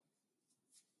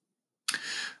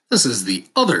This is the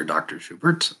other Dr.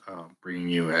 Schubert, bringing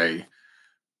you a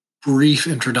brief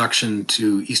introduction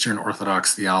to Eastern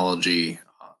Orthodox theology,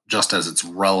 just as it's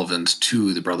relevant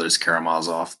to the Brothers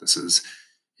Karamazov. This is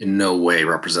in no way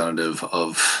representative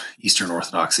of Eastern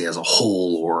Orthodoxy as a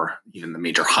whole, or even the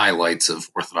major highlights of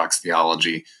Orthodox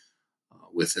theology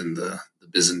within the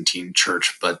Byzantine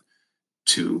Church, but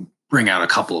to bring out a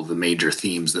couple of the major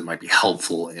themes that might be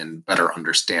helpful in better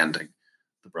understanding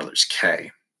the Brothers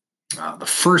K. The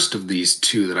first of these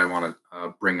two that I want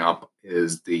to bring up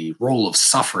is the role of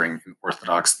suffering in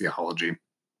Orthodox theology.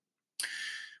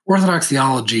 Orthodox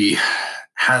theology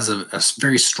has a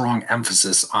very strong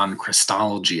emphasis on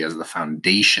Christology as the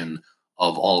foundation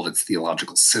of all of its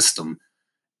theological system,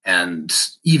 and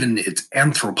even its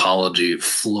anthropology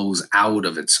flows out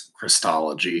of its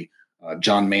Christology.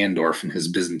 John Mandorf, in his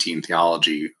Byzantine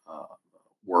theology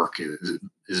work,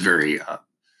 is very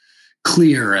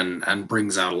clear and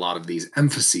brings out a lot of these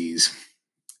emphases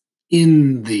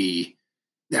in the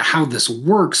how this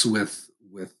works with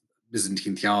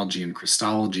Byzantine theology and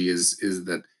Christology is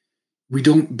that we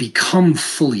don't become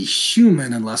fully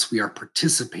human unless we are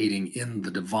participating in the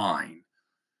divine.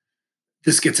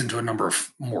 This gets into a number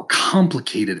of more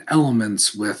complicated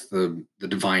elements with the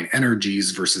divine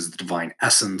energies versus the divine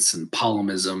essence and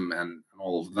polymism and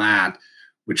all of that,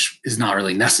 which is not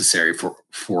really necessary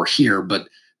for here. But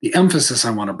the emphasis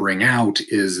I want to bring out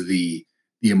is the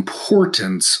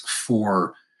importance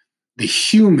for the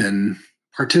human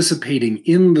participating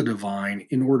in the divine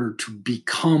in order to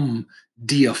become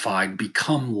deified,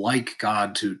 become like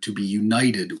God, to be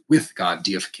united with God.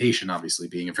 Deification, obviously,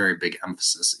 being a very big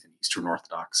emphasis in Eastern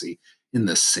Orthodoxy in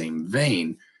this same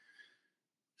vein.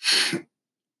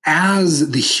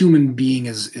 As the human being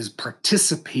is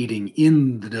participating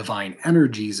in the divine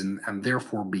energies and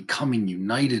therefore becoming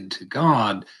united to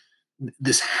God,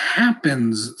 this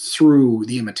happens through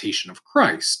the imitation of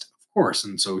Christ, of course.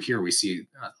 And so here we see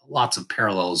lots of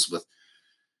parallels with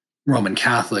Roman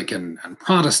Catholic and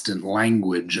Protestant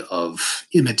language of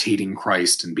imitating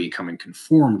Christ and becoming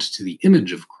conformed to the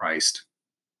image of Christ.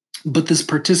 But this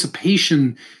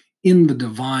participation in the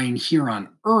divine here on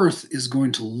earth is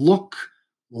going to look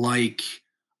like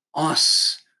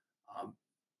us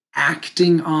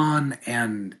acting on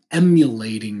and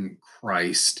emulating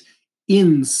Christ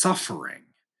in suffering.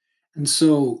 And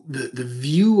so the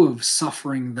view of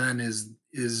suffering then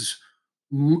is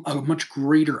a much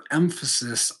greater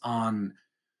emphasis on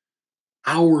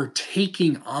our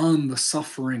taking on the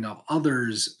suffering of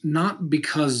others, not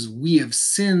because we have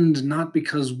sinned, not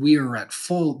because we are at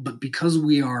fault, but because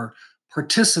we are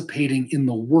participating in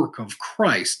the work of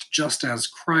Christ, just as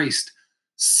Christ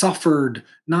suffered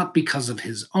not because of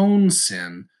his own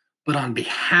sin, but on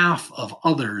behalf of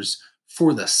others,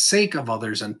 for the sake of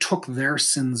others, and took their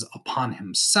sins upon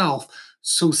himself.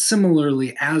 So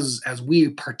similarly, as we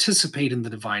participate in the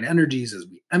divine energies, as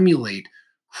we emulate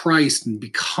Christ and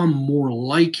become more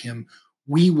like him,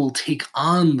 we will take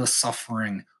on the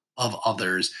suffering of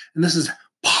others. And this is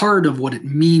part of what it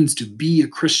means to be a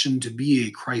Christian, to be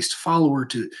a Christ follower,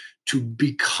 to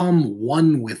become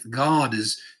one with God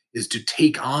is to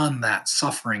take on that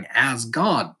suffering as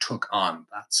God took on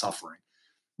that suffering.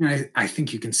 And I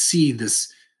think you can see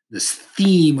this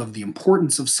theme of the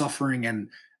importance of suffering and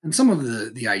some of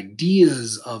the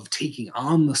ideas of taking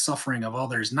on the suffering of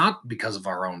others, not because of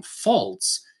our own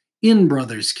faults, in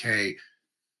Brothers K,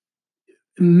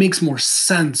 makes more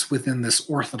sense within this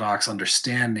Orthodox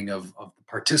understanding of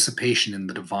participation in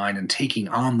the divine and taking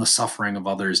on the suffering of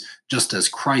others, just as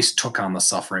Christ took on the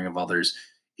suffering of others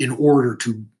in order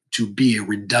to be a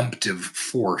redemptive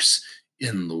force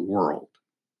in the world.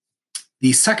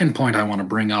 The second point I want to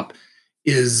bring up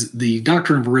is the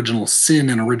doctrine of original sin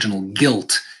and original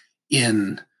guilt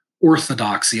in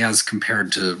Orthodoxy as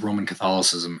compared to Roman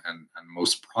Catholicism and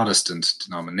most Protestant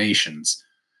denominations.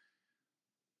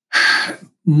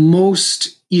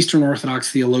 Most Eastern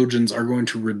Orthodox theologians are going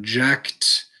to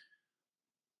reject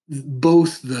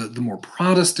both the more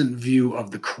Protestant view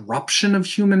of the corruption of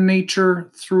human nature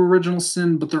through original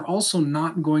sin, but they're also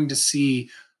not going to see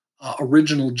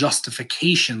original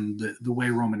justification the way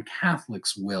Roman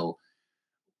Catholics will.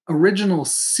 Original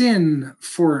sin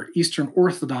for Eastern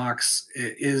Orthodox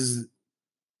is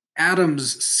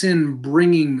Adam's sin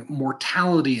bringing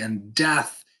mortality and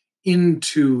death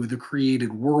into the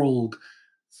created world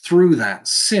through that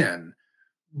sin,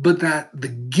 but that the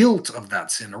guilt of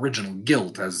that sin, original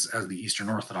guilt, as the Eastern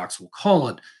Orthodox will call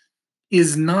it,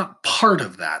 is not part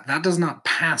of that. That does not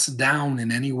pass down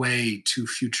in any way to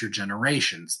future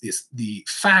generations. The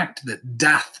fact that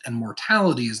death and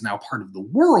mortality is now part of the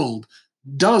world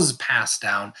does pass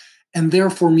down, and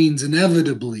therefore means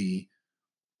inevitably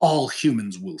all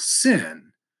humans will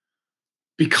sin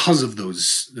because of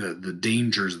those the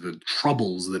dangers, the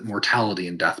troubles that mortality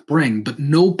and death bring, but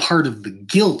no part of the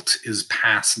guilt is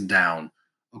passed down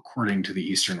according to the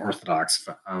Eastern Orthodox.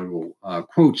 I will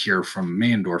quote here from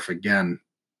Mayendorf again,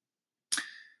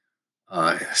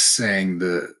 saying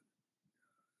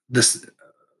this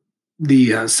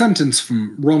the sentence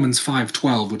from Romans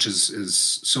 5:12, which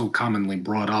is so commonly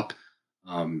brought up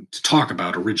to talk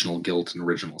about original guilt and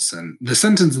original sin. The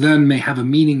sentence then may have a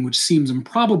meaning which seems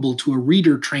improbable to a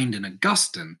reader trained in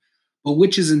Augustine, but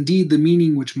which is indeed the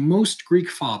meaning which most Greek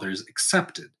fathers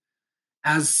accepted.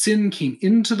 As sin came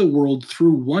into the world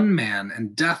through one man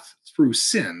and death through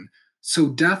sin, so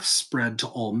death spread to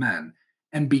all men.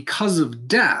 And because of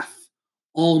death,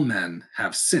 all men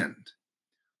have sinned.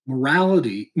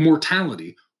 Mortality,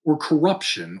 or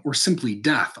corruption, or simply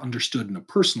death, understood in a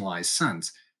personalized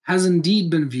sense, has indeed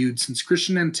been viewed since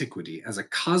Christian antiquity as a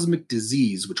cosmic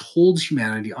disease which holds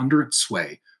humanity under its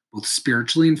sway, both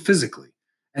spiritually and physically,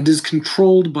 and is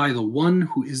controlled by the one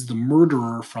who is the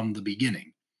murderer from the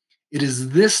beginning. It is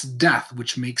this death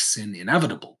which makes sin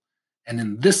inevitable, and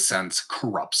in this sense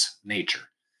corrupts nature.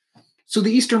 So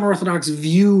the Eastern Orthodox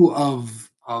view of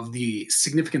the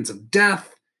significance of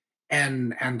death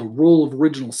and the role of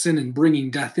original sin in bringing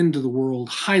death into the world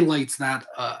highlights that,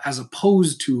 as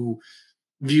opposed to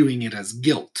viewing it as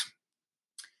guilt.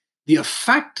 The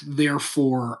effect,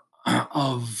 therefore,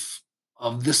 of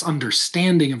this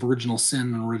understanding of original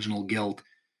sin and original guilt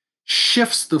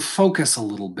shifts the focus a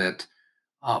little bit.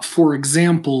 For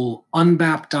example,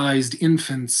 unbaptized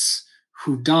infants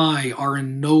who die are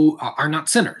not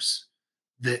sinners.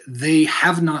 They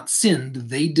have not sinned.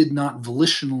 They did not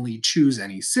volitionally choose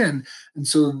any sin, and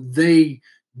so they,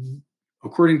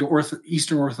 according to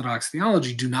Eastern Orthodox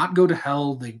theology, do not go to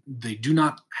hell. They do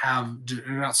not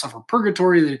suffer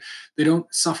purgatory. They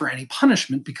don't suffer any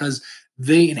punishment because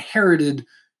they inherited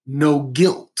no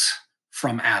guilt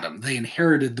from Adam. They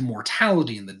inherited the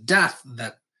mortality and the death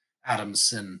that Adam's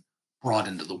sin brought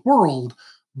into the world,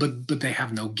 but they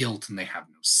have no guilt and they have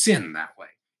no sin that way.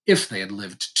 If they had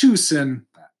lived to sin,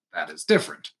 that is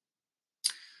different.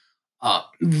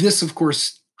 This, of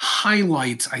course,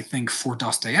 highlights, I think, for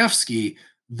Dostoevsky,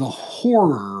 the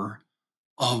horror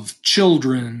of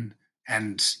children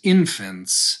and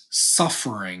infants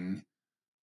suffering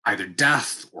either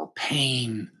death or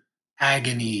pain,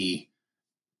 agony,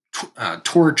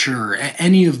 torture,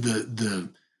 any of the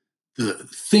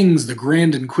things the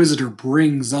Grand Inquisitor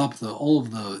brings up, all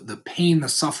of the pain, the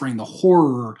suffering, the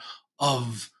horror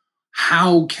of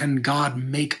how can God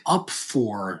make up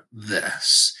for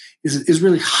this is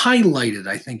really highlighted,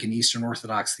 I think, in Eastern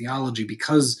Orthodox theology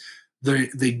because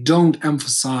they don't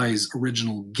emphasize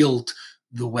original guilt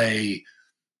the way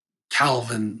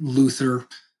Calvin, Luther,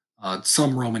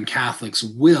 some Roman Catholics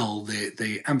will.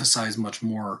 They emphasize much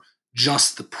more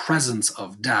just the presence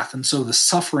of death. And so the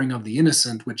suffering of the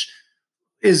innocent, which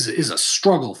is a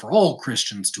struggle for all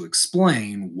Christians to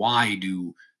explain why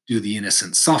do the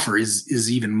innocent suffer,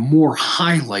 is even more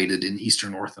highlighted in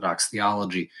Eastern Orthodox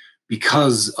theology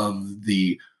because of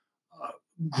the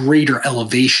greater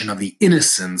elevation of the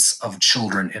innocence of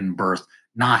children in birth,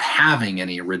 not having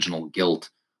any original guilt,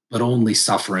 but only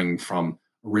suffering from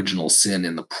original sin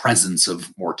in the presence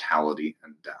of mortality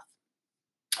and death.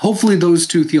 Hopefully those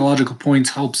two theological points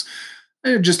helps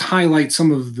just highlight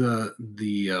some of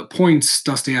the points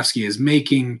Dostoevsky is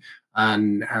making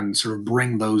and sort of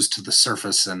bring those to the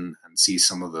surface and see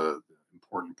some of the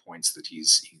important points that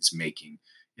he's making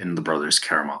in the Brothers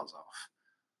Karamazov.